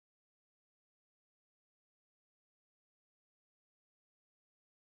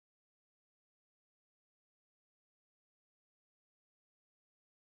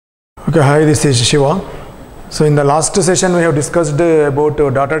Okay, hi, this is Siva. So in the last session we have discussed about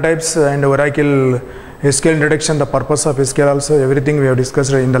data types and Oracle SQL introduction, the purpose of SQL also, everything we have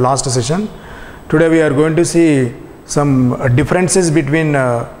discussed in the last session. Today we are going to see some differences between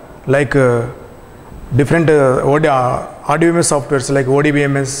different RDBMS softwares like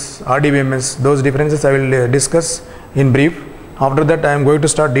ODBMS, RDBMS, those differences I will discuss in brief. After that I am going to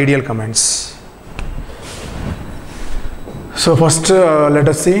start DDL commands. So first let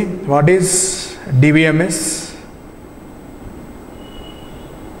us see what is DBMS,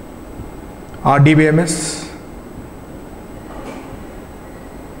 RDBMS,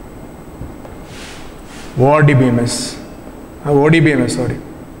 ODBMS,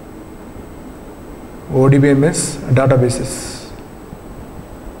 ODBMS databases.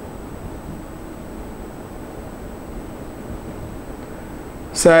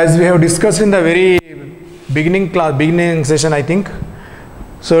 So as we have discussed in the very beginning session, I think.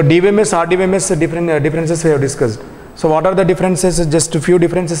 So DBMS, RDBMS differences we have discussed. So what are the differences? Just a few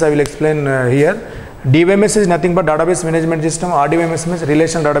differences I will explain here. DBMS is nothing but database management system. RDBMS means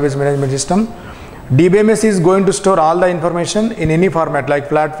relational database management system. DBMS is going to store all the information in any format like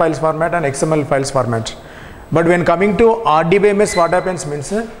flat files format and XML files format. But when coming to RDBMS, what happens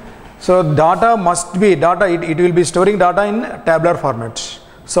means, so data must be it will be storing data in tabular format.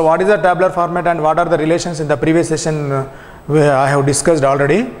 So what is the tabular format and what are the relations? In the previous session I have discussed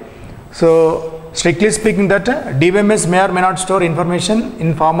already. So strictly speaking, that DBMS may or may not store information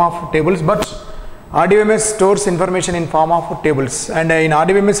in form of tables, but RDBMS stores information in form of tables, and in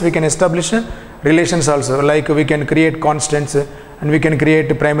RDBMS we can establish relations also, like we can create constants and we can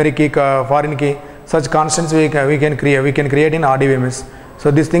create primary key, foreign key. Such constants we can create in RDBMS.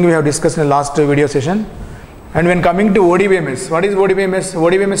 So this thing we have discussed in the last video session. And when coming to ODBMS, what is ODBMS?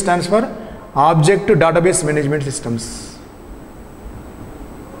 ODBMS stands for Object Database Management Systems.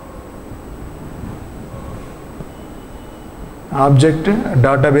 Object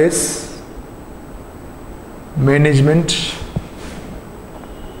Database Management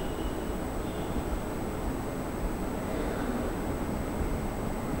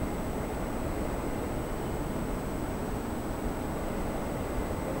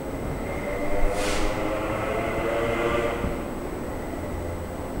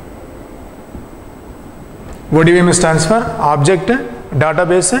ODBMS stands for Object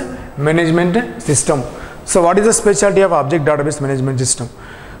Database Management System. So what is the specialty of Object Database Management System?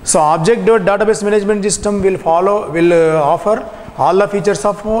 So Object Database Management System will offer all the features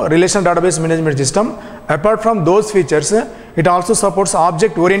of Relational Database Management System. Apart from those features, it also supports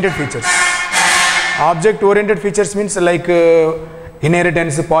object oriented features. Object oriented features means like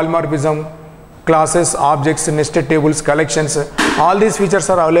inheritance, polymorphism, classes, objects, nested tables, collections. All these features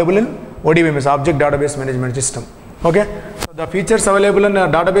are available in ODBMS, Object Database Management System. Okay, so the features available in a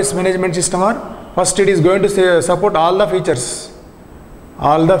database management system are, first it is going to support all the features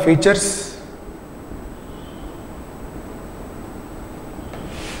of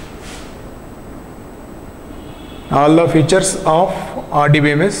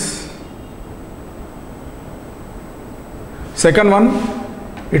RDBMS. Second one,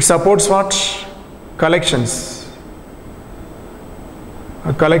 it supports what? Collections.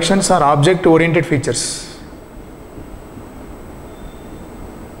 Collections are object oriented features.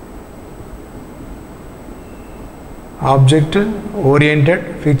 Object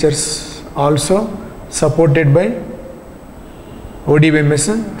oriented features also supported by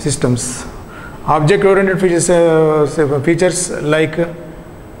ODBMS systems. Object oriented features like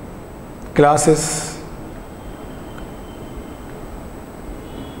classes,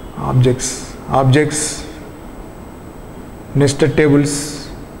 objects, nested tables,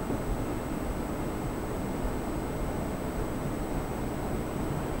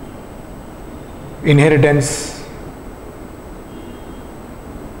 inheritance,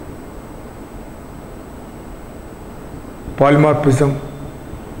 polymorphism.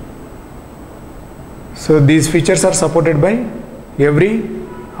 So these features are supported by every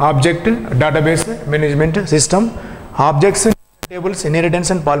object database management system. Objects, tables,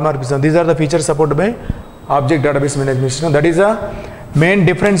 inheritance and polymorphism, these are the features supported by Object Database Management System. That is a main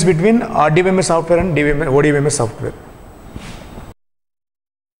difference between RDBMS software and ODBMS software.